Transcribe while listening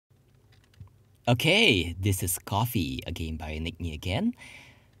Okay, this is Coffee, a game by Nick Nguyen again.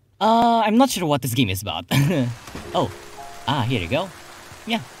 I'm not sure what this game is about. Oh, here you go.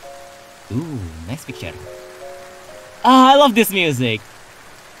 Yeah. Ooh, nice picture. I love this music.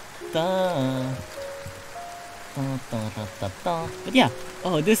 Da, da. But yeah,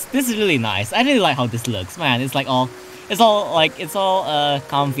 this is really nice. I really like how this looks, man. It's all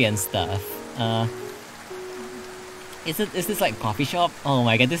comfy and stuff. Is this like coffee shop? Oh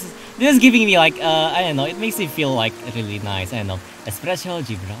my god, this is giving me like I don't know, it makes me feel like really nice. I don't know. Espresso,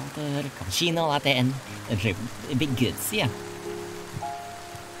 Gibraltar, cappuccino, latte, and a drip. Big goods, yeah.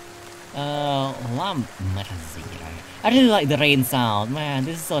 La Marzira. I really like the rain sound, man.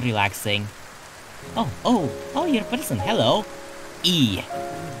 This is so relaxing. Oh, you're a person. Hello. E.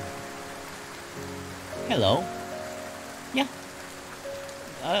 Hello. Yeah.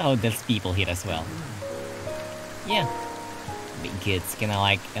 Oh, there's people here as well. Yeah. Big kids. Can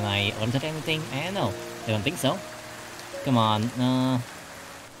I order anything? I don't know. I don't think so. Come on.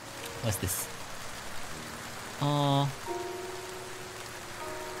 What's this? Uh,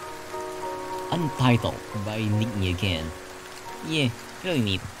 Untitled by Nick Nguyen again. Yeah, really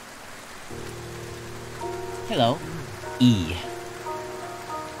neat. Hello. E.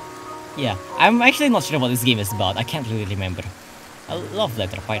 Yeah, I'm actually not sure what this game is about. I can't really remember. I love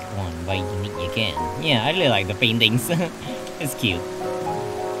Letter Part 1 by Nick again. Yeah, I really like the paintings. It's cute.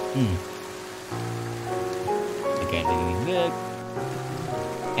 Hmm. Okay, really good.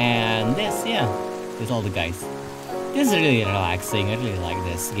 And this, yeah. There's all the guys. This is really relaxing. I really like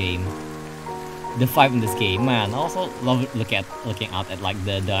this game. The vibe in this game, man. I also love looking out at like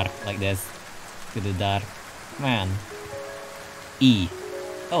the dark like this. To the dark. Man. E.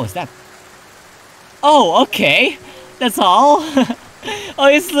 Oh, is that? Oh, okay. That's all. Oh,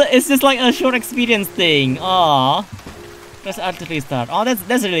 it's just like a short experience thing. Aw. Press R to restart. Oh,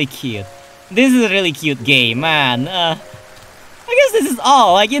 that's really cute. This is a really cute game, man. I guess this is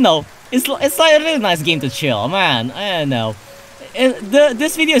all. Like, you know, it's like a really nice game to chill, man. I don't know.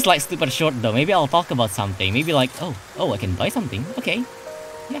 This video is like super short though. Maybe I'll talk about something. Maybe like, I can buy something. Okay.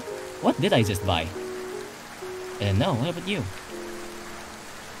 Yeah. What did I just buy? No. What about you?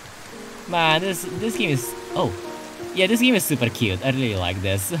 Man, this game is. Oh, yeah. This game is super cute. I really like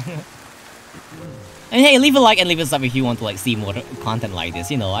this. And hey, leave a like and leave a sub if you want to like see more content like this.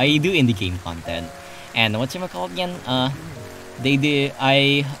 You know, I do indie game content. And whatchamacallit again? They did.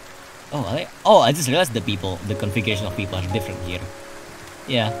 I just realized the configuration of people are different here.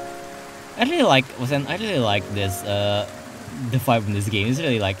 Yeah, I really like this. The vibe in this game is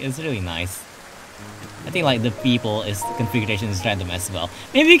it's really nice. I think like the people is configuration is random as well.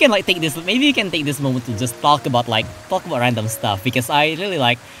 Maybe you can like take this. Maybe you can take this moment to just talk about random stuff because I really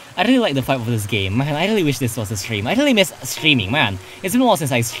like the vibe of this game. Man, I really wish this was a stream. I really miss streaming, man. It's been a while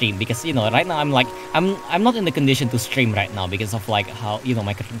since I streamed because you know right now I'm not in the condition to stream right now because of like how you know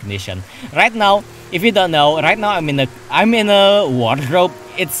my current condition. Right now, if you don't know, right now I'm in a wardrobe.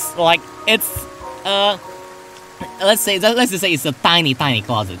 It's like it's uh let's just say it's a tiny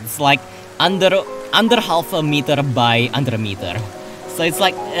closet. It's like under half a meter by under a meter. So it's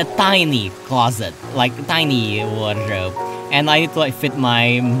like a tiny closet, like a tiny wardrobe. And I need to like fit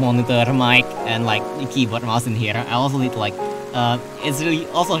my monitor, mic, and like the keyboard, mouse in here. I also need to like, it's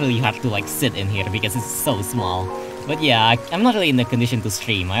really hard to like sit in here because it's so small. But yeah, I'm not really in the condition to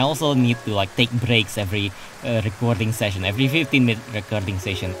stream. I also need to like take breaks every recording session, every 15-minute recording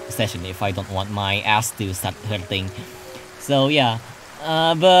session if I don't want my ass to start hurting. So yeah,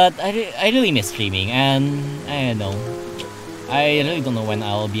 but I really miss streaming, and I don't know. I really don't know when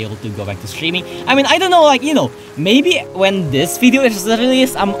I'll be able to go back to streaming. I mean, I don't know, like, you know, maybe when this video is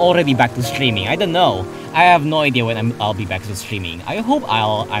released, I'm already back to streaming. I don't know. I have no idea when I'll be back to streaming. I hope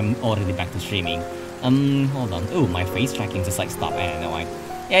I'm already back to streaming. Hold on. Ooh, my face tracking just like stopped. I don't know why.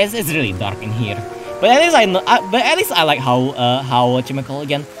 Yeah, it's really dark in here. But at least I know. But at least I like how whatchamacallit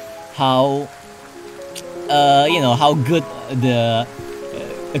again, how you know how good the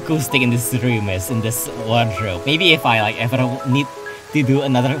acoustic in this room is in this wardrobe. Maybe if I like ever need to do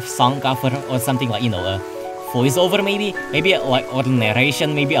another song cover or something like you know a voiceover maybe like or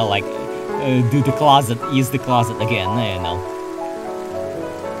narration maybe I'll like use the closet again. I don't know.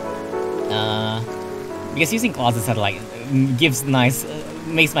 Because using closets are like gives nice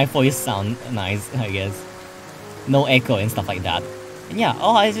makes my voice sound nice, I guess. No echo and stuff like that. And yeah,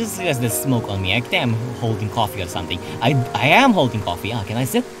 I just realized there's smoke on me. I think I'm holding coffee or something. I am holding coffee. Can I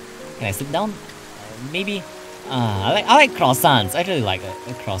sit? Can I sit down? Maybe. I like croissants. I really like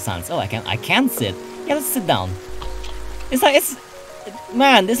croissants. Oh, I can sit. Yeah, let's sit down.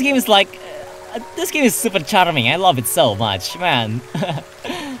 Man, this game is super charming. I love it so much, man.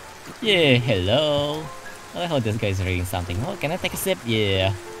 Yeah, hello. I like how this guy's reading something. Oh, can I take a sip?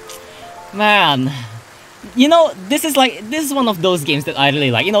 Yeah. Man, you know, this is one of those games that I really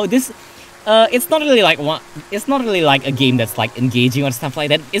like. You know, this it's not really like one it's not really like a game that's like engaging or stuff like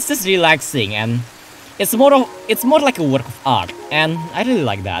that. It's just relaxing, and it's more like a work of art, and I really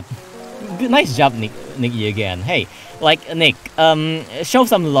like that. Nice job, Nick, you again. Hey, like Nick, show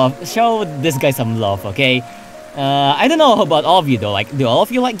some love, show this guy some love, okay? I don't know about all of you though. Like, do all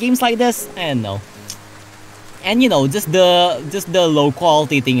of you like games like this? I don't know. And you know, just the low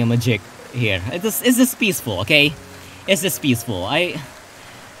quality thingamajig here. It's just peaceful, okay? It's just peaceful.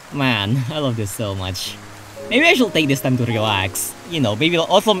 Man, I love this so much. Maybe I should take this time to relax. You know, maybe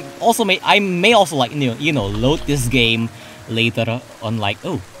I may also like you know load this game later on. Like,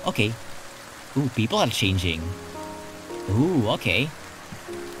 oh, okay. Ooh, people are changing. Ooh, okay.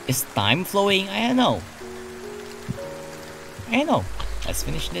 Is time flowing? I don't know. I don't know. Let's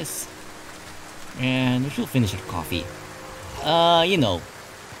finish this. And we should finish our coffee. You know,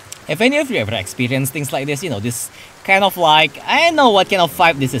 if any of you ever experienced things like this, you know, this kind of like, I don't know what kind of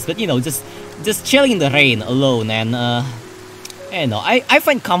vibe this is, but you know, just chilling in the rain alone, and I don't know, I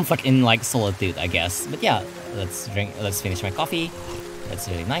find comfort in like solitude, I guess. But yeah, let's finish my coffee. That's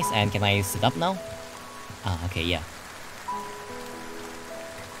really nice. And can I sit up now? Ah, okay, yeah.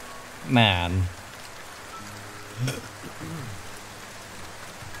 Man.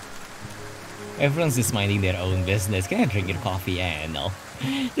 Everyone's just minding their own business. Can I drink your coffee? I don't know.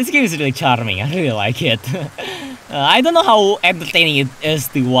 This game is really charming. I really like it. I don't know how entertaining it is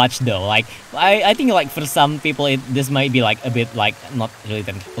to watch though. Like, I think like for some people this might be like a bit like not really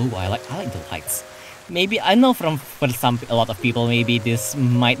that. Oh, I like the lights. Maybe I know for a lot of people maybe this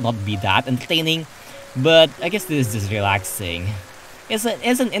might not be that entertaining, but I guess this is just relaxing. It's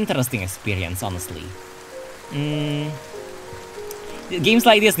an interesting experience, honestly. Games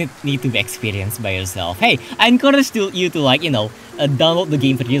like this need to be experienced by yourself. Hey, I encourage you to like, you know, download the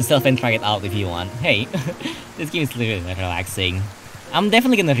game for yourself and try it out if you want. Hey, this game is really relaxing. I'm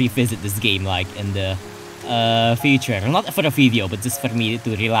definitely gonna revisit this game like in the future. Not for a video, but just for me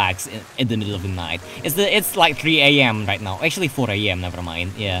to relax in the middle of the night. It's like 3 a.m. right now. Actually 4 a.m. Never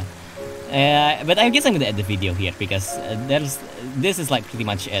mind. Yeah. But I guess I'm gonna end the video here because this is like pretty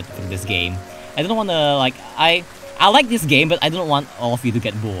much it for this game. I don't wanna like I like this game, but I don't want all of you to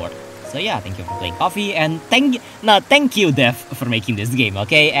get bored. So yeah, thank you for playing coffee, and thank you Dev for making this game,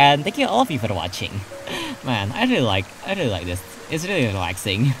 okay? And thank you all of you for watching. Man, I really like this. It's really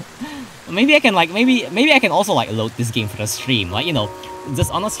relaxing. Maybe I can like maybe I can also like load this game for a stream, like you know, just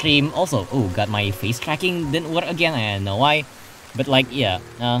on a stream. Also, oh god, my face tracking didn't work again. I don't know why, but like yeah,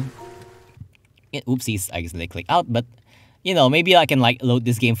 oopsies, I guess they click out, but. You know, maybe I can like load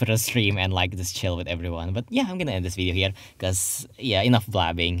this game for a stream and like just chill with everyone. But yeah, I'm gonna end this video here because yeah, enough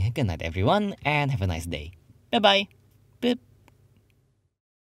blabbing. Good night everyone and have a nice day. Bye bye.